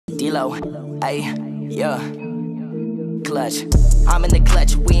D-Lo, ayy, yeah. Clutch. I'm in the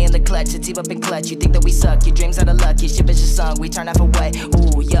clutch, we in the clutch, it's up in clutch. You think that we suck, your dreams are the luck, your ship is just sung, we turn half away.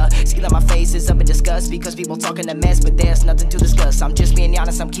 Ooh, yeah, see that my face is up in disgust because people talking a mess, but there's nothing to discuss. I'm just being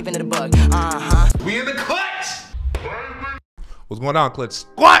honest, I'm keeping it a bug. We in the clutch! What's going on, Clutch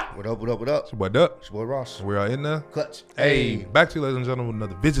Squad? What up, what up, what up? It's your boy Duck. It's your boy Ross. We are in the Clutch. Hey, back to you, ladies and gentlemen, with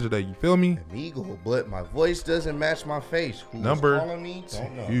another video today. You feel me? OMEGLE, but my voice doesn't match my face. Who's Number calling me?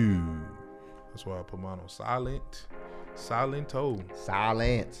 Don't know. 2. That's why I put mine on silent. Silent-o.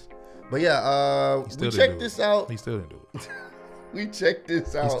 Silence. But yeah, we didn't checked do this it. out. He still didn't do it. We checked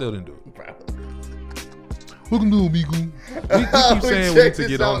this out. He still didn't do it. Bro. Welcome to OMEGLE. We keep saying we need to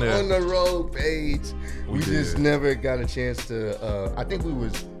get on there. On the road page. We just did. never got a chance to. I think we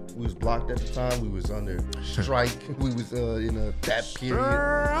was blocked at the time. We was under strike. We was in a that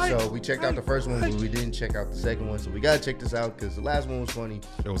period. So we checked out the first one, but we didn't check out the second one. So we gotta check this out because the last one was funny.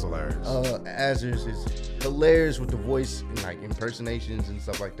 It was hilarious. Azers is hilarious with the voice and like impersonations and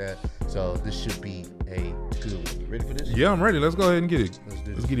stuff like that. So this should be a good one. You ready for this? Yeah, I'm ready. Let's go ahead and get it. Let's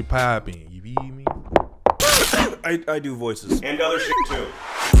do Let's this. get it popping. You feel me? I do voices. And other shit too.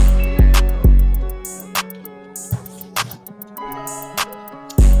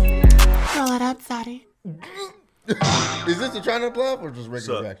 Roll it up, Zaddy. Is this a try not to laugh or just regular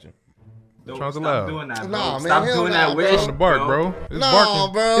Sup? reaction? Trying to Stop laugh. doing that, bro. Nah, man, Stop hell doing nah, that bro. wish, It's the bark, bro. It's Nah,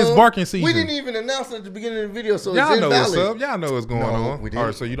 barking. bro. It's barking season. We didn't even announce it at the beginning of the video, so Y'all it's know invalid. what's up. Y'all know what's going No, on. we didn't. All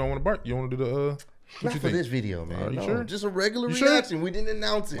right, so you don't want to bark? You want to do the what Not you for think? this video, man. Are you No, sure? just a regular You sure? reaction. We didn't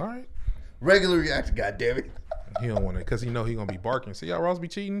announce it. All right. Regular reaction, goddammit. He don't want it because he know he gonna be barking. See how Ross be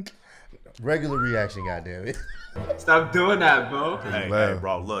cheating? Regular reaction, goddammit. Stop doing that, bro. Hey, laugh.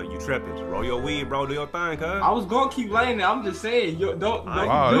 bro, look, you tripping. Just roll your weed, bro. Do your thing, cuz. I was gonna keep laying there. I'm just saying, don't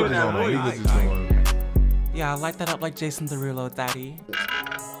Wow, keep he doing just that, on boy. he just on. Yeah, I light that up like Jason Derulo, Daddy.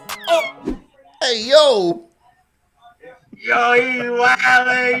 Hey, yo. Yo, he's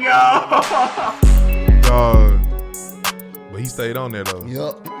wildin', yo. Dog. But he stayed on there though.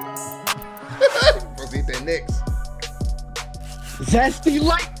 Yup. Proceed that next. Zesty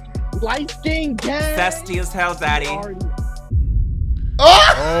light skin gang. Zesty as hell, Daddy.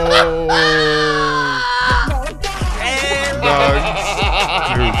 Oh.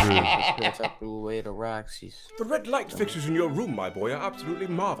 I threw away the Roxy's. The red light fixtures in your room, my boy, are absolutely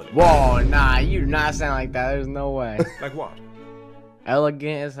marvelous. Whoa, nah, you do not sound like that. There's no way. Like what?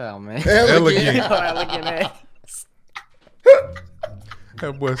 Elegant as hell, man. Elegant. Elegant ass.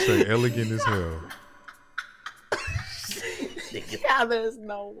 That boy say elegant as hell. Yeah, there's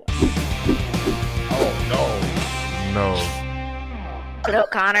no way. Oh, No. Hello,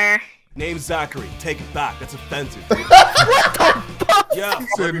 Connor. Name's Zachary. Take it back. That's offensive. What the fuck? Yeah. He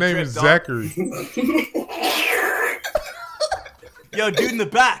said name is Zachary. Yo, dude in the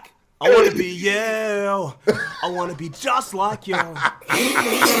back. I want to be you. I want to be just like you. no.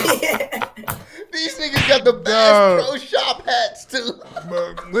 These niggas got the Dog. Bass Pro Shop hats, too.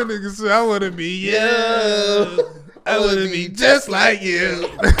 But that nigga said, I want to be you. Yeah. I want to be just like you.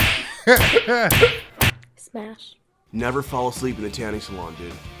 Smash. Never fall asleep in the tanning salon,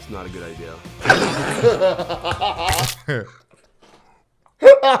 dude. It's not a good idea.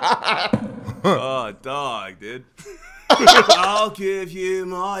 Oh, dog, dude. I'll give you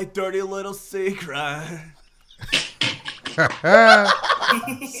my dirty little secret.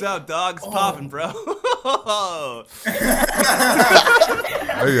 So, dog's popping, bro.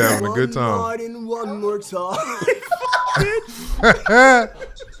 They having a good time. One night and one more time.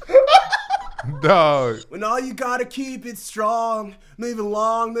 Dog. When all you gotta keep it strong. Move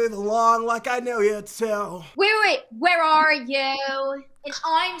along like I know you to. Wait, where are you? And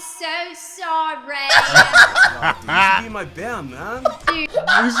I'm so sorry. You should be my band, man. You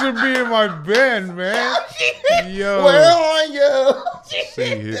should be in my band, man. Yo. Where are you? See,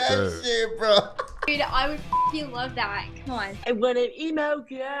 hit that that. shit, bro. Dude, I would f***ing love that. Come on. I want an emo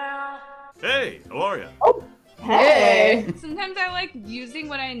girl. Hey, how are you? Hey. Sometimes I like using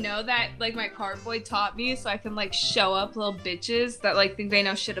what I know that like my car boy taught me so I can like show up little bitches that like think they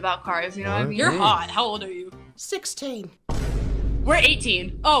know shit about cars, you know what I mean? You're hot. How old are you? 16. We're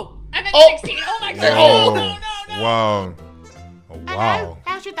 18. Oh, I meant 16. Oh my god. Oh, No. wow. Oh, wow.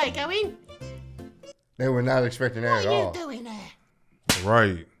 How's your day going? They were not expecting that What at are you all. doing there?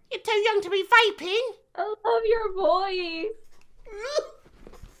 Right. You're too young to be vaping. I love your voice.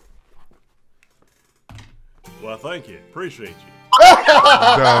 Well, thank you. Appreciate you.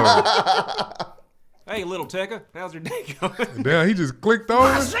 Dog. Hey, little Tekka. How's your day going? Damn, he just clicked over.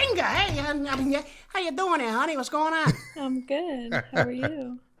 Zinga, hey, how you doing there, honey? What's going on? I'm good. How are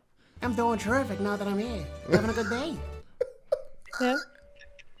you? I'm doing terrific now that I'm here. Having a good day. Yeah.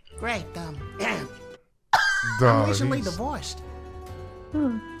 great. I'm Dog, recently he's- divorced.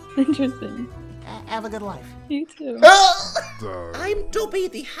 Interesting. Have a good life. You too. Dog. I'm Dobby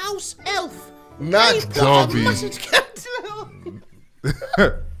the house elf. Not Harry Potter Dobby. mustn't go to...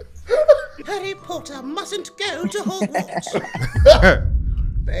 Harry Potter mustn't go to Hogwarts.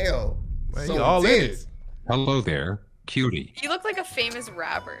 Damn. Man, So you all in intense. it. Hello there, cutie. You look like a famous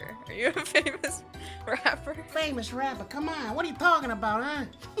rapper. Are you a famous rapper? Famous rapper, come on. What are you talking about, huh?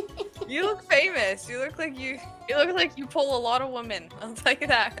 You look famous. You look like you look like you pull a lot of women. I'll tell you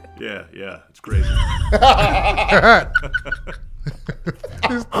that. Yeah, it's crazy.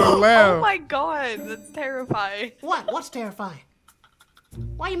 It's so loud. Oh my god, that's terrifying. What? What's terrifying?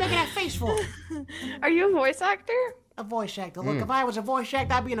 Why are you making that face for? Are you a voice actor? A voice actor. Look, if I was a voice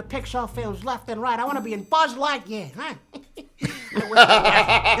actor, I'd be in the Pixar films left and right. I want to be in Buzz Lightyear, huh?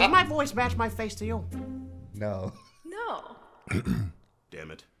 Does my voice match my face to you? No. No.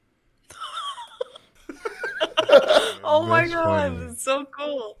 Damn it. Oh my That's god, funny. that's so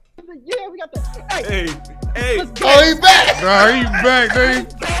cool. Yeah, we got the. Hey. Oh, he's back. Nah, he's back, dude.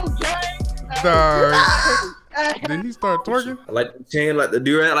 Dog. Did he start twerking? I like the chain, like the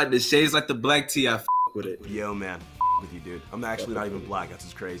do-rag, like the shades, like the black tee. I with it. Yo, man. With you, dude. I'm actually not even black. That's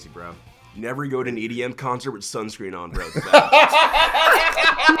just crazy, bro. You never go to an EDM concert with sunscreen on, bro. It's bad.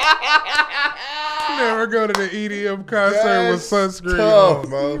 Never go to the EDM concert with sunscreen tough, on.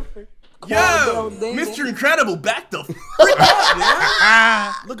 bro. Yo, Mr. Incredible, back the freak up,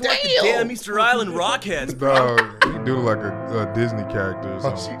 man. Looking like the damn Easter Island Rockheads, bro. Dog, you do look like a Disney character or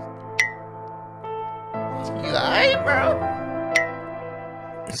something. You alright, bro?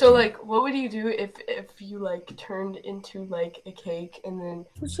 So like, what would you do if you like turned into like a cake and then?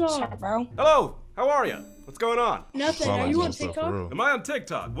 What's up, bro? Hello, how are you? What's going on? Nothing. I Are like you that on stuff for TikTok? real. Am I on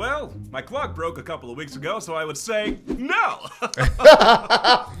TikTok? Well, my clock broke a couple of weeks ago, so I would say no.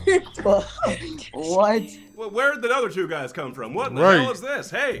 What? Well, where did the other two guys come from? What in the Right. hell is this?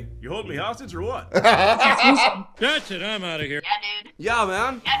 Hey, you hold me hostage or what? That's it. I'm out of here. Yeah, dude. Yeah,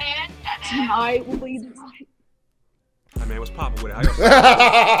 man. Yeah, dude. Hi, what you doing? Hey, man, what's poppin' with it?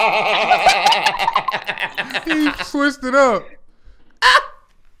 He switched it up.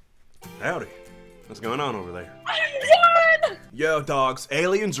 Howdy. What's going on over there? I'm done. Yo, dogs,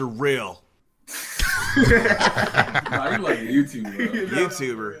 aliens are real. Nah, you like a YouTuber, bro.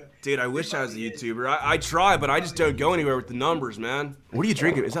 YouTuber. Dude, I wish I was a YouTuber. I try, but I just don't go anywhere with the numbers, man. What are you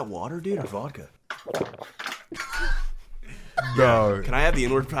drinking? Is that water, dude, or vodka? Dog. Can I have the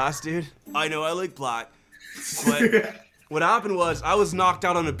inward pass, dude? I know I like black, but what happened was I was knocked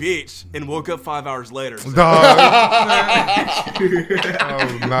out on a beach and woke up 5 hours later. So. Dog. I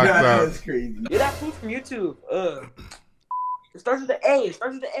was knocked out. That's crazy. You're that food from YouTube. It starts with the A. It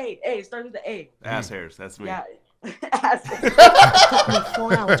starts with the A. It starts with the A. Ass hairs, that's me. Yeah. It took me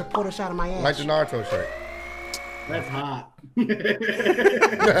 4 hours to pull this out of my ass. Like the Naruto shirt. That's hot.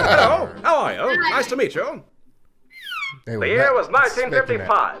 Hello, how are you? Nice to meet you. They The were year not was expecting that.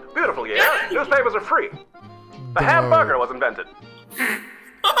 1955. Beautiful year. Newspapers are free. The hamburger was invented.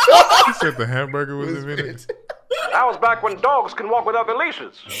 He said the hamburger was invented. That was back when dogs can walk without their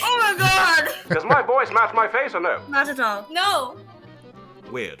leashes. Oh my god! Does my voice match my face or no? Not at all. No.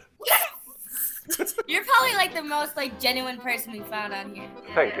 Weird. You're probably like the most like genuine person we found on here.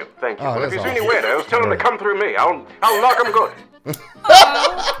 Thank you, thank you. Oh, But if that's you see any awesome. weirdos, tell them to come through me. I'll knock them good.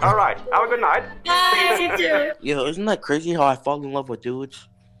 Oh. All right, have a good night. Bye. You too. Yo, isn't that crazy how I fall in love with dudes?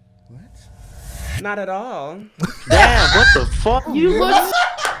 Not at all. Damn, what the fuck? You look.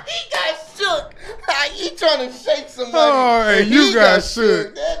 He got shook. He trying to shake somebody. Oh, and and you he got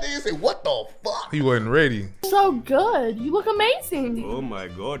shook. That nigga said, "What the fuck?" He wasn't ready. So good. You look amazing. Oh my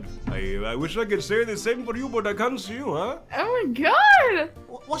god. I wish I could say the same for you, but I can't see you, huh? Oh my god.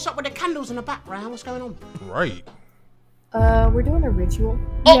 What's up with the candles in the background? What's going on? Right. We're doing a ritual.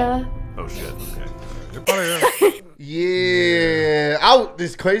 Yeah. Oh shit, okay. Yeah.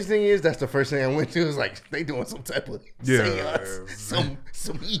 This crazy thing is that's the first thing I went to. Was like they doing some type of seance,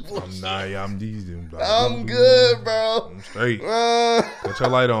 some evil. I'm these. I'm good, bro. I'm straight. Put your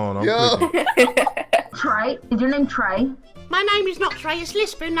light on. I'm clicking. Trey? Is your name Trey? My name is not Trey, it's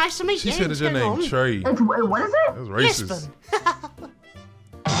Lisbon. Nice to meet She you. said, "Is your name Trey?" It's, what is it? That was racist.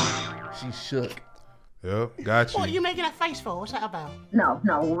 She shook. Yep, got What are you. you making that face for? What's that about? No.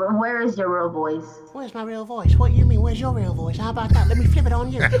 Where is your real voice? Where's my real voice? What do you mean, where's your real voice? How about that? Let me flip it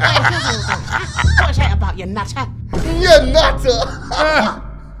on you. Where's your real voice? Huh? What's that about, you nutter? You nutter.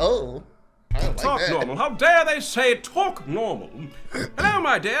 Oh. I don't like Talk that. normal. How dare they say talk normal? Hello,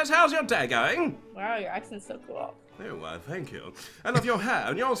 my dears. How's your day going? Wow, your accent's so cool. Oh, thank you. I love your hair,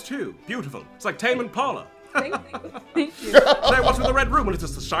 and yours too. Beautiful. It's like Tame Impala. Thank you. Say, what's with the red room? What is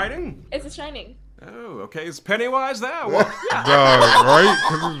this, The Shining? It's a Shining. Oh, okay. Is Pennywise there? Well, yeah. Dog, right?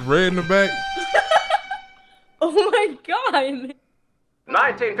 Because it's red in the back. Oh my god.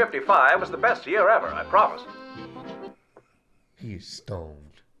 1955 was the best year ever, I promise. He is stoned.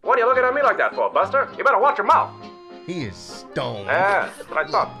 What are you looking at me like that for, Buster? You better watch your mouth. He is stoned. Yeah, that's what I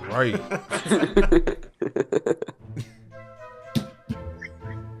thought. Right.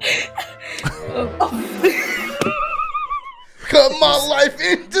 Cut my life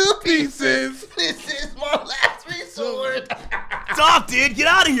into pieces. This is my last resort. Stop, dude. Get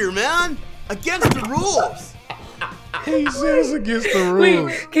out of here, man. Against the rules. He says against the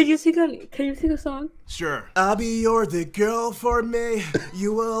rules. Wait, can you sing a song? Sure. I'll be your the girl for me.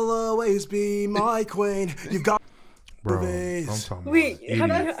 You will always be my queen. You've got Bro, I'm talking Wait,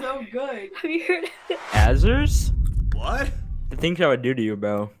 That's so good. Have you heard it? Azers? What? The things I would do to you,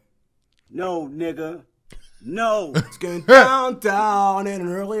 bro. No, nigga. No. It's going down, down, in an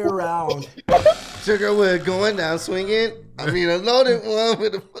earlier round. Sugar, we're going down swinging. I mean, a loaded one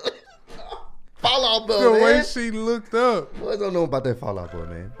with a Fallout Boy, The man. way she looked up. Boys don't know about that Fallout Boy,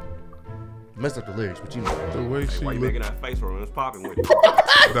 man. Messed up the lyrics, but you know. The way she Why you looked. making that face for him? It's popping with you.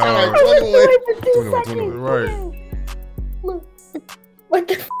 Dog. 21. Right. What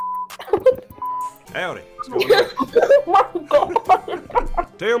the Howdy. What's going on?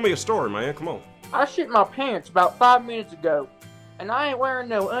 Tell me a story, man. Come on. I shit my pants about 5 minutes ago, and I ain't wearing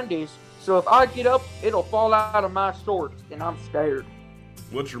no undies, so if I get up, it'll fall out of my shorts, and I'm scared.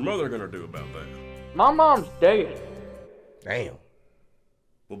 What's your mother gonna do about that? My mom's dead. Damn.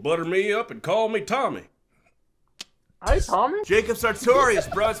 Well, butter me up and call me Tommy. Hey, Tommy. Jacob Sartorius,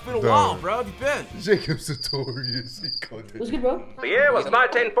 bro. It's been a while, bro. How you been? Jacob Sartorius. He called it. What's good, bro? The year was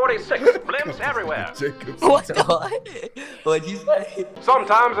 1946. Blimps everywhere. Jacob What'd you say?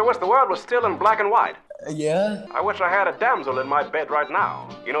 Sometimes I wish the world was still in black and white. Yeah? I wish I had a damsel in my bed right now.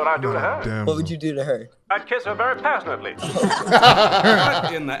 You know what I'd do to her? What would you do to her? I'd kiss her very passionately.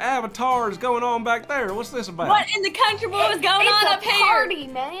 What in the Avatar is going on back there? What's this about? What in the country boy is going on up here? It's a party,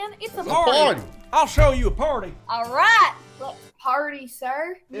 man. It's a Party. I'll show you a party. All right. Let's party,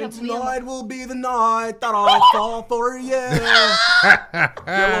 sir. And tonight will be the night that I'll fall for you.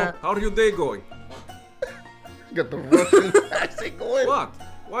 Hello, how are your day going? Got the Russian accent going. What?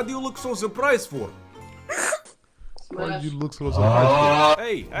 Why do you look so surprised for? Why you look so surprised?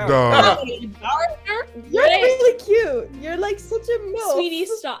 Hey, Dog. You're really cute. You're like such a milf. Sweetie,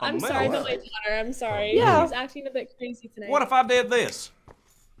 stop. I'm milf? sorry, the witch hunter. I'm sorry. Yeah. He's acting a bit crazy tonight. What if I did this?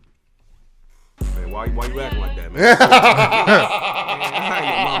 Hey, why you acting like that, man?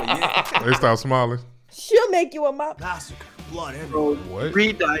 They stop smiling. She'll make you a mop. Massacre, blood everywhere. What?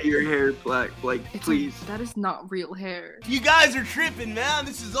 Re-dye your hair black, please. That is not real hair. You guys are tripping, man.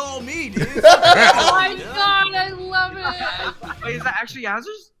 This is all me, dude. Oh my god, I love it. Wait, is that actually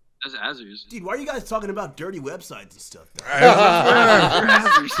Azers? That's Azers. Dude, why are you guys talking about dirty websites and stuff?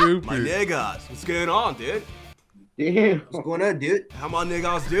 Stupid. My niggas, what's going on, dude? Damn. What's going on, dude? How my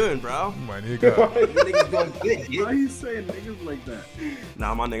niggas doing, bro? My nigga. Niggas doing good, dude. Why are you saying niggas like that?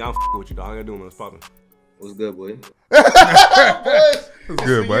 Nah, my nigga, I'm f***ing with you, dog. I gotta do what's poppin'. What's good, boy? What's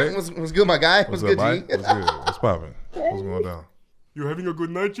good, buddy? What's good, my guy? What's good, buddy? G? What's good? What's poppin'? What's going down? You having a good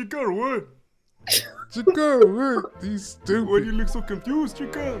night, chica, or what? Chica, what? He's stupid. Why do you look so confused,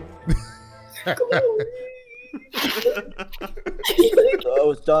 chica?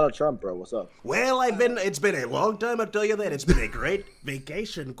 Oh, it's Donald Trump, bro. What's up? Well, it's been a long time, I'll tell you that. It's been a great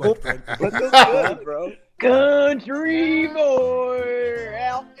vacation, quite frankly. What's good, bro? Country boy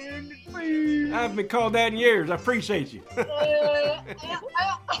out in the field. I haven't been called that in years. I appreciate you. What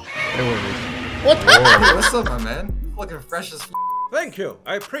Hey, what's up, my man? You looking fresh as f. Thank you.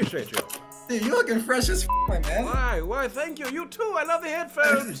 I appreciate you. Dude, you looking fresh as f, my man. Why? Why? Thank you. You too. I love the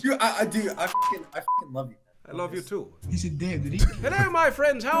headphones. Dude, I fucking love you. I love you too. He said, damn, did he? Hello, my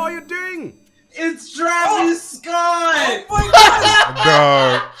friends. How are you doing? It's Travis Scott! Oh my god!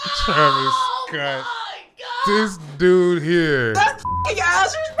 Dog. Travis Scott. This dude here. That's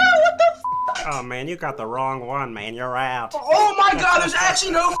Azers, bro. What the f? Oh man, you got the wrong one, man. You're out. Oh my god, there's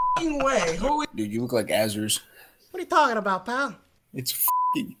actually no f***ing way. Holy. Dude, you look like Azers. What are you talking about, pal? It's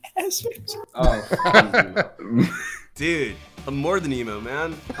f***ing Azers. Oh, dude, I'm more than emo,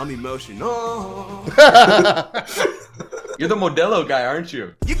 man. I'm emotional. You're the Modelo guy, aren't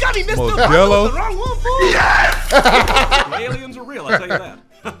you? You got me, Mr. Modelo? The wrong one, fool. Yes! The aliens are real, I'll tell you that.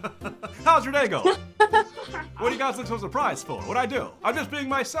 How's your day going? What do you guys look so surprised for? What'd I do? I'm just being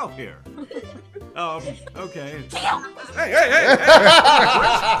myself here. Okay. Hey!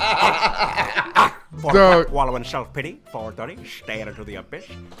 Wallow in self-pity. 4:30. Stare into the abyss.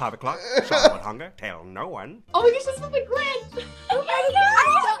 5 o'clock. Sorrow and hunger. Tell no one. Oh my gosh, that's not the Grinch. Oh my god.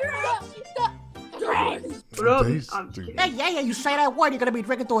 Hey, you say that word, you're gonna be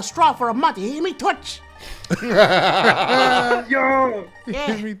drinking through a straw for a month. You hear me, Twitch? Yo. Yeah.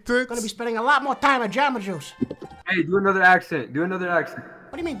 Hear me, Twitch? Gonna be spending a lot more time at Jamba Juice. Hey, do another accent. Do another accent.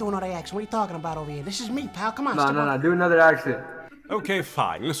 What do you mean do another accent? What are you talking about over here? This is me, pal. Come on. No. Do another accent. Okay,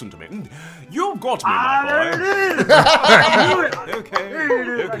 fine. Listen to me. You've got me, my boy. There it is.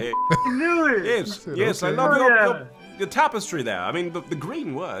 Okay. I knew it. Yes. I love your tapestry there. I mean, the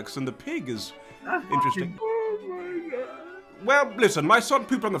green works and the pig is interesting. Oh my god. Well, listen, my son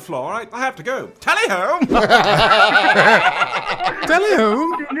pooped on the floor. I have to go. Tally home. Tally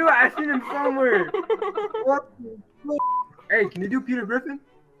home. I knew I seen him somewhere. What the fuck? Hey, can you do Peter Griffin?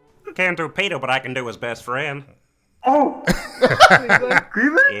 Can't do Peter, but I can do his best friend. Oh!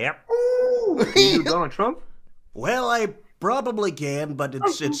 Cleveland? Yep. Ooh. Can you do Donald Trump? Well, I probably can, but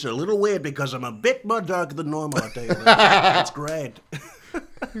it's a little weird because I'm a bit more dark than normal, I'll tell you that. That's great.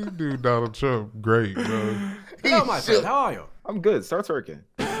 You do Donald Trump great, bro. Hello, my friend. How are you? I'm good. Start twerking.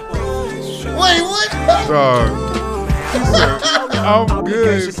 Wait, what? Dog. I'm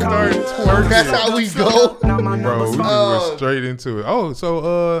good. Start twerking. That's how we go. Bro, we just went straight into it. Oh,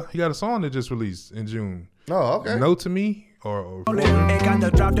 so he got a song that just released in June. Oh, okay. No to Me or Hey, man,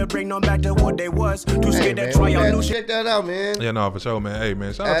 check that out, man. Yeah, no, for sure, man. Hey,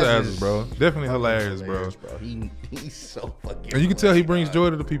 man, shout out to Aziz, bro. Definitely hilarious, bro. He's so fucking. And you can tell he brings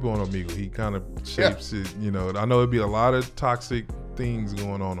joy to the people on Omegle. He kind of shapes it, you know. I know it'd be a lot of toxic things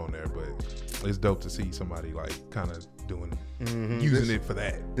going on there, but it's dope to see somebody like kind of doing using it for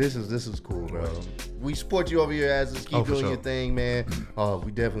that. This is cool, bro. We support you over here, Aziz. Keep doing your thing, man.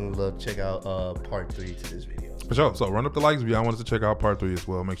 We definitely love to check out part 3 to this video. For sure. So run up the likes if y'all want us to check out part 3 as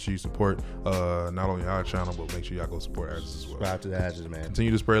well. Make sure you support not only our channel, but make sure y'all go support Aziz as well. Subscribe to the Aziz, man.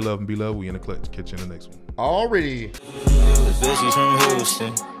 Continue to spread love and be love. We in the clutch. Catch you in the next one. Already. The bitch, he's from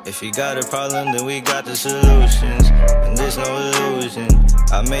Houston. If you got a problem, then we got the solutions. And there's no illusion.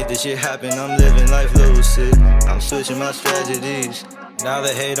 I made this shit happen. I'm living life lucid. I'm switching my strategies. Now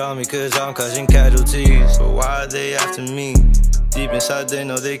they hate on me cause I'm causing casualties. But why are they after me? Deep inside they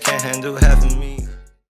know they can't handle half of me.